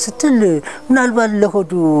ስትል ምናልባት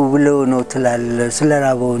ለሆዱ ብለው ነው ትላል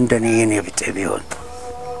ስለራበው እንደኔ የኔ ቢጤ ቢሆን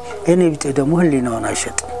የኔ ቢጤ ደግሞ ህሊናውን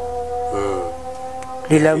አይሸጥም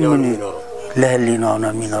ሌላምን ለህሊናው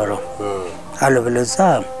ነው የሚኖረው አለበለዛ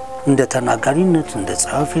እንደ ተናጋሪነት እንደ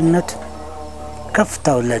ጻፊነት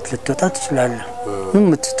ከፍታው ላይ ልትወጣ ትችላለህ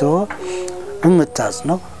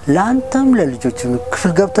የምታዝነው ላንተም ለልጆችም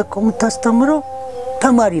ክፍል ገብተህ የምታስተምረው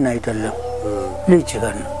ተማሪን አይደለም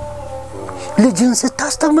ልጅን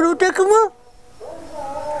ስታስተምረው ደግሞ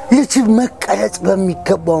ልጅ መቀረጽ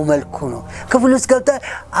በሚገባው መልኩ ነው ክፍል ውስጥ ገብተህ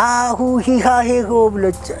አሁ ሂሃ ሄሆ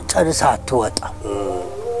ብለህ ጨርሰህ አትወጣም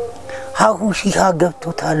አሁ ሂሃ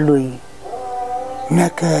ገብቶታል ወይ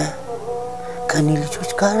ነገ ከኔ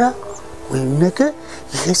ልጆች ጋራ ወይም ነገ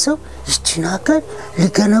ይሄ ሰው ይችን ሀገር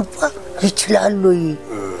ሊገነባ ይችላል ወይ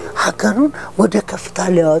ሀገሩን ወደ ከፍታ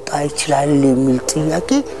ሊያወጣ ይችላል የሚል ጥያቄ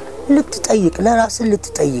ልትጠይቅ ለራስህ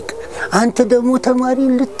ልትጠይቅ አንተ ደግሞ ተማሪ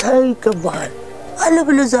ልታይ ይገባል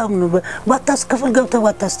አለበለዛም ነው ባታስከፍል ገብተህ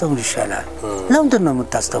ባታስተምር ይሻላል ለምንድን ነው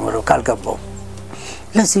የምታስተምረው ካልገባው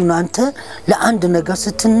ለዚህ ነው አንተ ለአንድ ነገር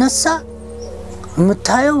ስትነሳ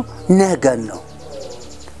የምታየው ነገር ነው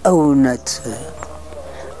እውነት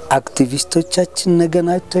አክቲቪስቶቻችን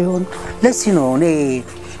ነገናቸው ይሆን ለዚህ ነው እኔ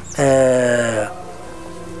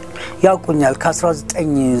ያውቁኛል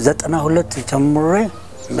ከ1992 ጀምሮ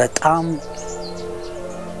በጣም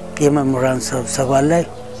የመምህራን ስብሰባ ላይ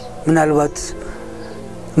ምናልባት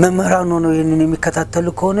መምህራን ሆነው ይሄንን የሚከታተሉ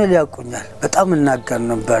ከሆነ ሊያውቁኛል በጣም እናገር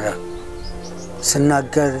ነበር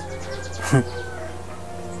ስናገር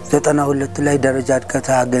 92 ላይ ደረጃ አድገታ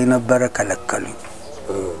አገኝ ነበር ከለከሉኝ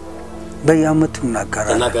በያመቱ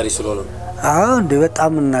እናገራለሁ እናገሪ ስለሆነ እንዴ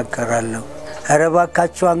በጣም እናገራለሁ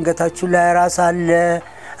አረባካችሁ አንገታችሁ ላይ ራስ አለ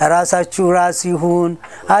ራሳችሁ ራስ ይሁን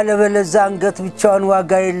አለበለዛ አንገት ብቻውን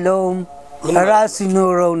ዋጋ የለውም ራስ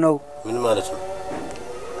ይኖረው ነው ምን ማለት ነው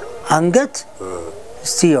አንገት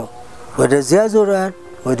እስቲዮ ወደዚያ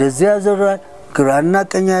ዞራል ግራና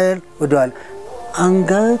ቀኝ አይል ወደዋል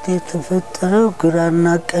አንገት የተፈጠረው ግራና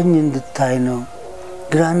ቀኝ እንድታይ ነው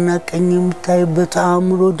ግራና ቀኝ የምታይበት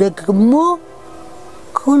አእምሮ ደግሞ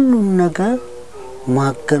ሁሉም ነገር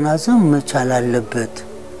ማገናዘብ መቻል አለበት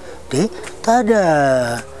ታዲያ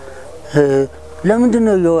ለምንድን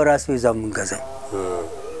ነው የወራስ ቤዛ መንገዛው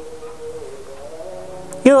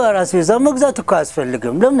የወራስ ቤዛ መግዛት እኮ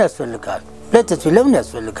ያስፈልግም ለምን ያስፈልጋል ለምን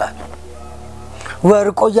ያስፈልጋል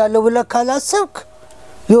ወርቆ ያለው ብለ ካላሰብክ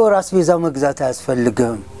የወራስ ቤዛ መግዛት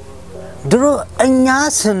ያስፈልግም ድሮ እኛ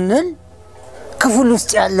ስንል ክፍል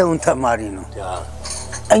ውስጥ ያለውን ተማሪ ነው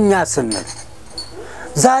እኛ ስንል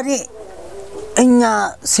ዛሬ እኛ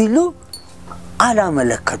ሲሉ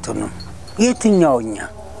አላመለከቱንም የትኛውኛ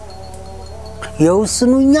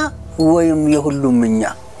የውስኑኛ ወይም የሁሉምኛ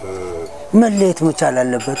መለየት መቻል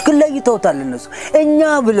አለበት ግን ለይተውታል እነሱ እኛ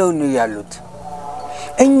ብለው ነው ያሉት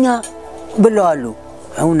እኛ ብለዋሉ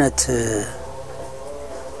እውነት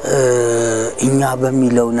እኛ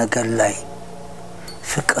በሚለው ነገር ላይ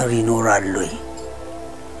ፍቅር ይኖራል ወይ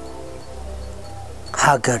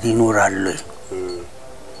ሀገር ይኖራል ወይ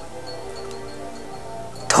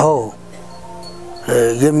ተው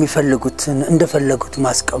የሚፈልጉትን እንደፈለጉት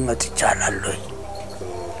ማስቀመጥ ይቻላል ወይ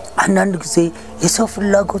አንዳንድ ጊዜ የሰው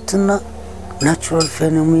ፍላጎትና ናቹራል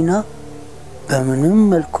ፌኖሜና በምንም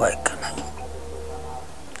መልኩ አይገናኙም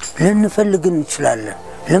ልንፈልግ እንችላለን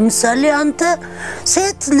ለምሳሌ አንተ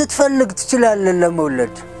ሴት ልትፈልግ ትችላለህ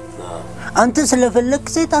ለመውለድ አንተ ስለፈለክ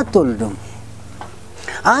ሴት አትወልድም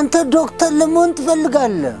አንተ ዶክተር ለመሆን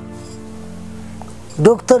ትፈልጋለህ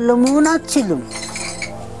ዶክተር ለመሆን አትችልም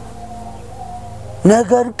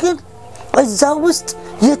ነገር ግን እዛ ውስጥ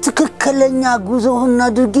የትክክለኛ ጉዞህና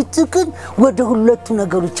ድርጊትህ ወደ ሁለቱ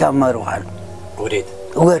ነገሮች ያመሩሃል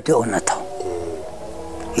ወደ እውነታው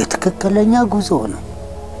የትክክለኛ ጉዞ ነው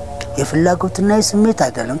የፍላጎትና የስሜት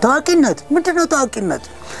አይደለም ታዋቂነት ምንድነው ታዋቂነት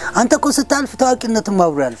አንተ እኮ ስታልፍ ታዋቂነት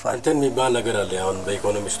ማብሩ ያልፋል እንትን የሚባል ነገር አለ አሁን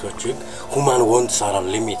በኢኮኖሚስቶች ሁማን ዋንትስ አር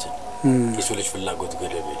ሊሚትድ የሰው ልጅ ፍላጎት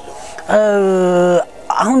ገደብ የለም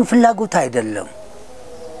አሁን ፍላጎት አይደለም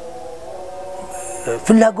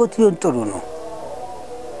ፍላጎት ይሁን ጥሩ ነው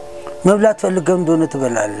መብላት ፈልገህ እንደሆነ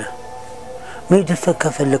ትበላለህ መሄድ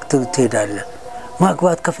ከፈለክ ትሄዳለህ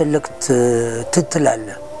ማግባት ከፈለክ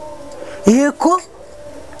ትትላለህ ይሄ እኮ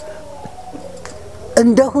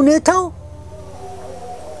እንደ ሁኔታው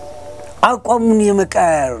አቋሙን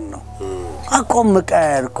የመቀያየር ነው አቋም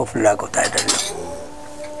መቀያየር እኮ ፍላጎት አይደለም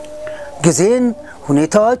ጊዜን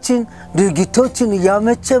ሁኔታዎችን ድርጊቶችን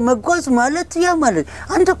ያመቸ መጓዝ ማለት ያ ማለት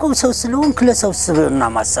አንተ እኮ ሰው ስለሆንክ ለሰው ስብዕና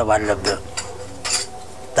ማሰብ አለብህ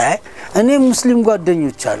እኔ ሙስሊም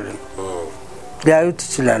ጓደኞች አሉኝ ሊያዩት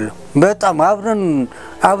ይችላሉ በጣም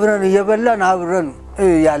አብረን እየበላን አብረን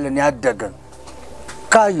ያለን ያደገን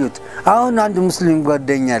ካዩት አሁን አንድ ሙስሊም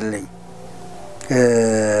ጓደኛ አለኝ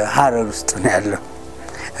ሐረር ውስጥ ነው ያለው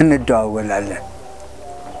እንደዋወላለን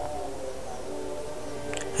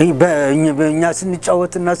በእኛ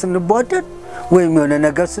ስንጫወትና ስንቧደድ ወይም የሆነ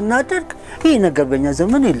ነገር ስናደርግ ይሄ ነገር በእኛ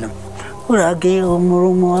ዘመን የለም ወራጌ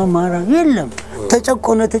ኦሮሞ አማራ የለም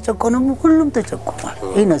ተጨቆነ ሁሉም ተጨቆናል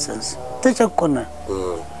ኢነሰንስ ተጨቆነ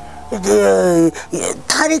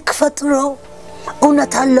ታሪክ ፈጥረው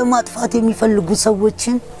እውነታን ለማጥፋት የሚፈልጉ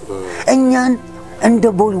ሰዎችን እኛን እንደ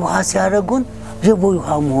ቦይ ውሃ ሲያረጉን የቦይ ውሃ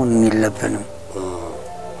መሆን የለብንም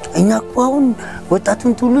እኛ ቆውን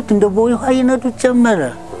ወጣቱን ትውልድ እንደ ቦይ ውሃ ይነዱ ጀመረ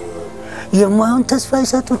የማይሆን ተስፋ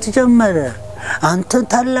ይሰጡት ጀመረ አንተ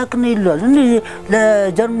ታላቅ ነህ ይላል እንዴ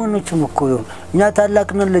ለጀርመኖችም እኮ እኛ ታላቅ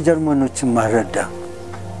ነን ለጀርመኖችም ማረዳ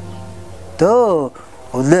ቶ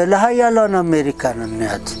ለሃያላን አሜሪካ ነን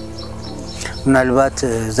ያት ምናልባት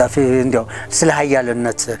ዛፌ እንዲያው ስለ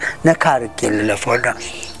ሃያልነት ነካርክ የለፈውና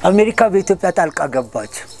አሜሪካ በኢትዮጵያ ጣልቃ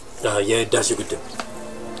ገባች የዳሲ ጉዳይ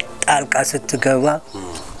ጣልቃ ስትገባ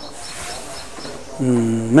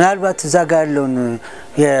ምናልባት እዛ ጋር ያለውን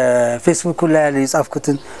የፌስቡክ ላይ ያለ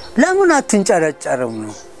የጻፍኩትን ለምን አትንጨረጨረም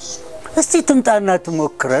ነው እስቲ ትምጣና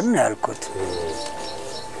ትሞክረን ያልኩት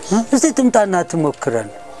እስቲ ትምጣና ትሞክረን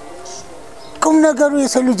ቁም ነገሩ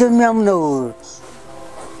የሰው ልጅ የሚያምነው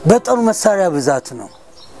በጦር መሳሪያ ብዛት ነው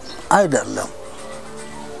አይደለም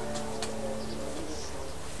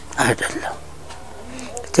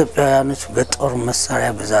ኢትዮጵያውያኖች በጦር መሳሪያ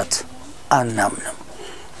ብዛት አናምንም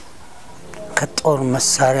ከጦር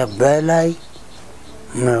መሳሪያ በላይ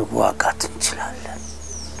መዋጋት እንችላለን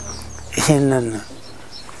ይሄንን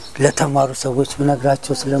ለተማሩ ሰዎች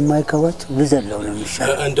ምነግራቸው ስለማይገባቸው ብዘለው ነው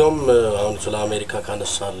የሚሻለው እንደውም አሁን ስለ አሜሪካ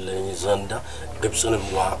ካነሳልኝ ዘንዳ ግብጽንም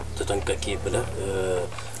ዋ ተጠንቀቂ ብለ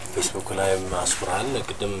ፌስቡክ ላይ ማስፈራል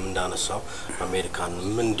ቅድም እንዳነሳው አሜሪካን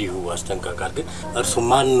ምን እንዲሁ አስተንቀቃል ግን እርሱ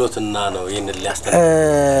ማንነትና ነው ይሄን ሊያስተንቀቅ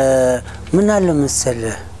ምን አለ መሰለ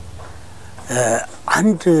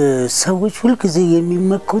አንድ ሰዎች ሁሉ ጊዜ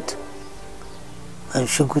የሚመኩት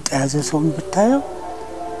ሽጉጥ ያዘ ሰውን ብታየው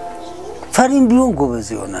ፈሪም ቢሆን ጎበዝ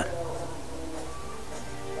ይሆናል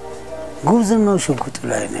ጉብዝናው ሽጉጥ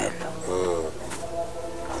ላይ ነው ያለው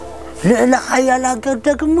ለኃያል አገር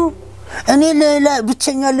ደግሞ እኔ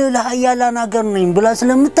ብቸኛ ለኃያላን አገር ነኝ ብላ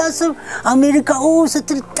ስለምታስብ አሜሪካ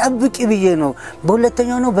ስትል ጠብቂ ብዬ ነው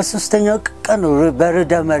በሁለተኛው ነው በሶስተኛው ቀን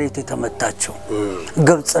በረዳ መሬት የተመታቸው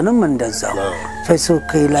ግብጽንም እንደዛው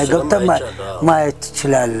ፌስቡክ ላይ ገብተህ ማየት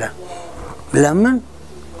ትችላለህ ለምን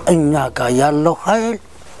እኛ ጋር ያለው ኃይል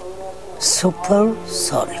ሱፐር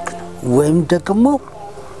ሶኒክ ነው ወይም ደግሞ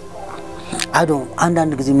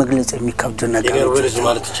አንዳንድ ጊዜ መግለጽ የሚከብድ ነገር ነው ወርዝ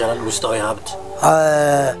ማለት ይችላል ውስጣዊ ሀብት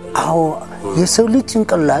አዎ የሰው ልጅ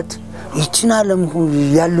ጭንቅላት ይችና ዓለም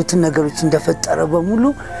ያሉት ነገሮች እንደፈጠረ በሙሉ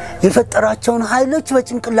የፈጠራቸውን ኃይሎች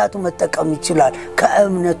በጭንቅላቱ መጠቀም ይችላል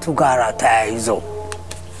ከእምነቱ ጋር ተያይዞ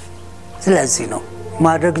ስለዚህ ነው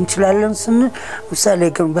ማድረግ እንችላለን ስንል ምሳሌ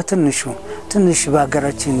ግን በትንሽ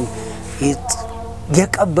በአገራችን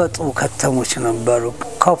የቀበጡ ከተሞች ነበሩ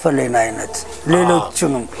ኮፈሌን አይነት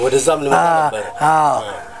ሌሎችንም ወደዛም ልመጣ ነበር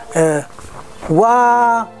ዋ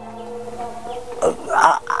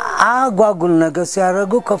አጓጉል ነገር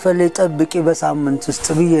ሲያረጉ ኮፈሌ ጠብቂ በሳምንት ውስጥ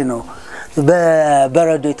ብዬ ነው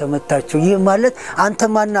በበረዶ የተመታቸው ይህ ማለት አንተ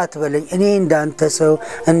ማን አትበለኝ እኔ እንዳንተ ሰው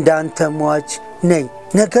እንዳንተ ሟች ነኝ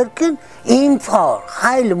ነገር ግን ኢምፓወር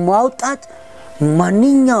ኃይል ማውጣት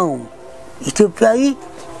ማንኛውም ኢትዮጵያዊ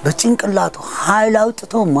በጭንቅላቱ ኃይል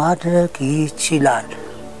አውጥቶ ማድረግ ይችላል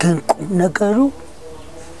ግን ቁም ነገሩ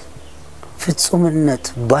ፍጹምነት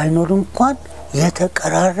ባይኖር እንኳን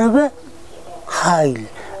የተቀራረበ ኃይል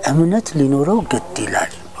እምነት ሊኖረው ግድ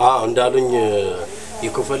ይላል እንዳሉኝ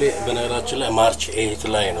የኮፈሌ በነገራችን ላይ ማርች 8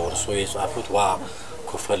 ላይ ነው እርሶ የጻፉት ዋ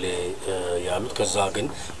ኮፈሌ ያሉት ከዛ ግን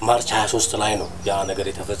ማርች 23 ላይ ነው ያ ነገር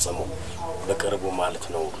የተፈጸመው በቅርቡ ማለት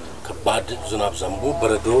ነው ከባድ ዝናብ ዘንቦ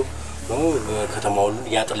በረዶ ነው ከተማውን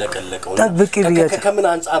ያጥለቀለቀው ከምን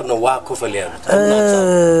አንፃር ነው ዋ ኮፈሌ ያሉት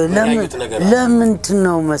ለምን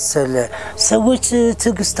ነው መሰለ ሰዎች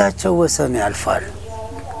ትግስታቸው ወሰን ያልፋል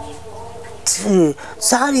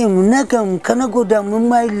ዛሬም ነገም ከነጎዳም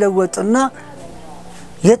የማይለወጥና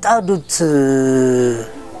የጣዱት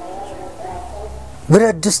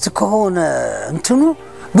ብረድስት ከሆነ እንትኑ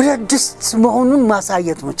ብረድስት መሆኑን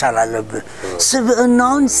ማሳየት መቻል አለበት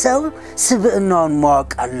ስብዕናውን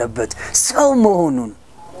ማወቅ አለበት ሰው መሆኑን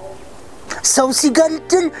ሰው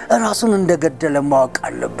ሲገድል ራሱን እንደገደለ ማወቅ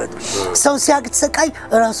አለበት ሰው ሲያሰቃይ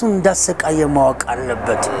ራሱን እንዳሰቃየ ማወቅ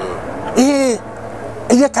አለበት ይሄ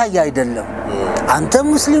እየታየ አይደለም አንተ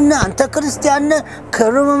ሙስሊም ነህ አንተ ክርስቲያን ነህ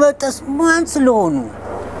ከረመጠስ ማን ስለሆኑ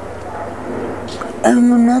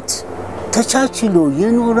እምነት ተቻችሎ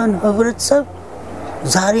የኖረን ህብረተሰብ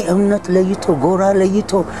ዛሬ እምነት ለይቶ ጎራ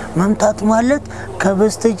ለይቶ መምታት ማለት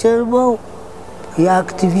ከበስተጀርባው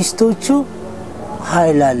የአክቲቪስቶቹ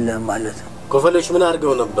ኃይል አለ ማለት ነው ኮፈሌዎች ምን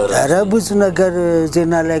አድርገው ነበር ኧረ ብዙ ነገር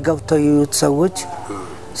ዜና ላይ ገብተው ይዩት ሰዎች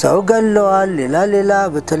ሰው ገለዋል ሌላ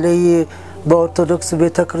በተለይ በኦርቶዶክስ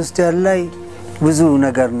ቤተክርስቲያን ላይ ብዙ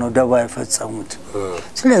ነገር ነው ደባ ይፈጸሙት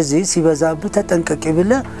ስለዚህ ሲበዛብህ ተጠንቀቂ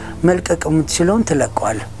ብለ መልቀቅ የምትችለውን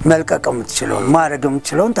ትለቀዋል መልቀቅ የምትችለውን ማረግ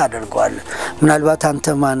የምትችለውን ታደርገዋል ምናልባት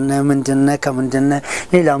አንተ ማን ምንድነው ከምንድነው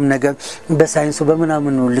ሌላም ነገር በሳይንሱ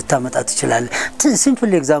በመናምኑ ልታመጣ ትችላል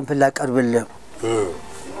ሲምፕል ኤግዛምፕል ላቀርብልህ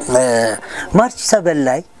ማርች 7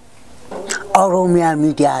 ላይ ኦሮሚያ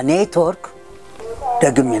ሚዲያ ኔትወርክ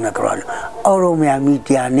ደግሜ ነግሯል ኦሮሚያ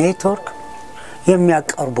ሚዲያ ኔትወርክ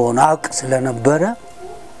የሚያቀርበውን አቅ ስለነበረ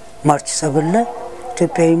ማርች 7 ላይ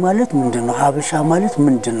ኢትዮጵያዊ ማለት ምንድነው ሀበሻ ማለት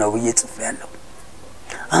ምንድነው እየጽፈያለሁ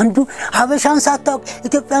አንዱ ሀበሻን ሳታውቅ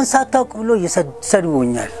ኢትዮጵያን ሳታውቅ ብሎ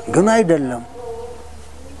ይሰድቡኛል ግን አይደለም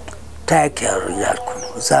ታከር ያልኩ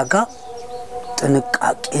ነው ዛጋ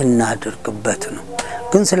ጥንቃቄ እናድርግበት ነው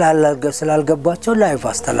ግን ስላልገባቸው ላይቭ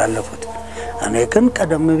አስተላለፉት እኔ ግን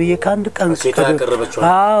ቀደም ብዬ ካንድ ቀን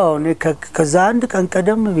እኔ ከዛ አንድ ቀን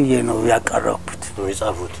ቀደም ብዬ ነው ያቀረብኩት ነው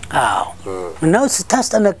ይጻፉት ነው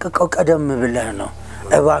ስታስጠነቅቀው ቀደም ብለህ ነው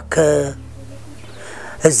እባከ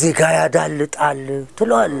እዚህ ጋር ያዳልጣል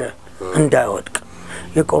ትሏል እንዳይወድቅ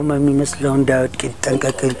የቆመ የሚመስለው እንዳይወድቅ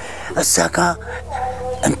ይጠንቀቅል እዛጋ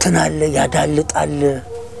እንትን አለ ያዳልጣል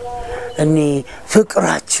እኔ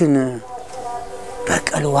ፍቅራችን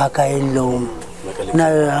በቀል ዋጋ የለውም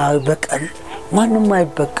በቀል ማንም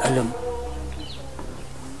አይበቀልም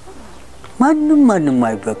ማንም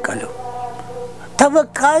አይበቀልም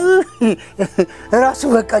ተበቃዩ ራሱ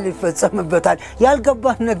በቀል ይፈጸምበታል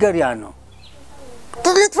ያልገባህ ነገር ያ ነው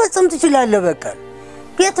ልትፈጽም ትችላለህ በቀል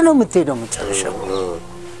የት ነው የምትሄደው መጨረሻው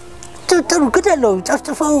ጥሩ ግደለው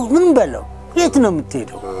ጨፍጭፈው ምን በለው የት ነው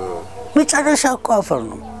የምትሄደው መጨረሻው አፈር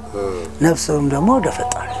ነው ነፍስም ደግሞ ወደ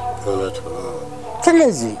ፈጣሪ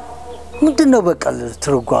ስለዚህ ምንድነው በቀል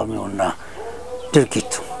ትርጓሜውና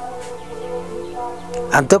ድርጊቱ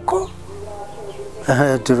አንተኮ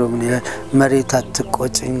ድሮም መሬት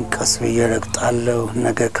አትቆጭኝ ቀስ በየረግጣለሁ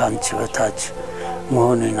ነገ ካንቺ በታች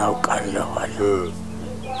መሆኔን አውቃለሁ አለ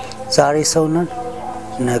ዛሬ ሰው ነን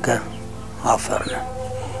ነገ አፈር ነን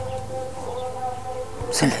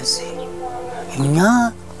ስለዚህ እኛ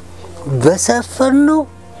በሰፈርነው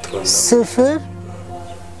ስፍር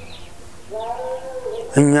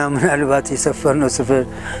እኛ ምናልባት የሰፈርነው ስፍር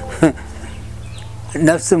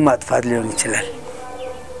ነፍስን ማጥፋት ሊሆን ይችላል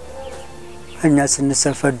እኛ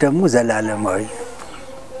ስንሰፈር ደግሞ ዘላለማዊ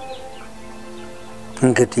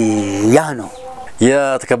እንግዲህ ያ ነው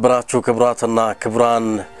የተከበራችሁ ክብራትና ክብራን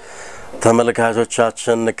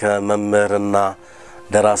ተመልካቾቻችን ከመምህርና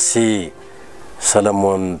ደራሲ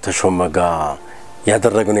ሰለሞን ተሾመጋ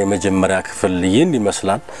ያደረግነው የመጀመሪያ ክፍል ይህን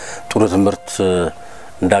ይመስላል ጥሩ ትምህርት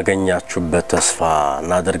እንዳገኛችሁበት ተስፋ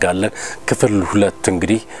እናደርጋለን ክፍል 2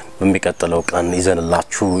 እንግዲህ በሚቀጥለው ቀን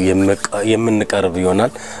ይዘንላችሁ የምንቀርብ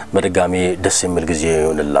ይሆናል በድጋሚ ደስ የሚል ጊዜ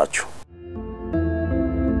ይሆንላችሁ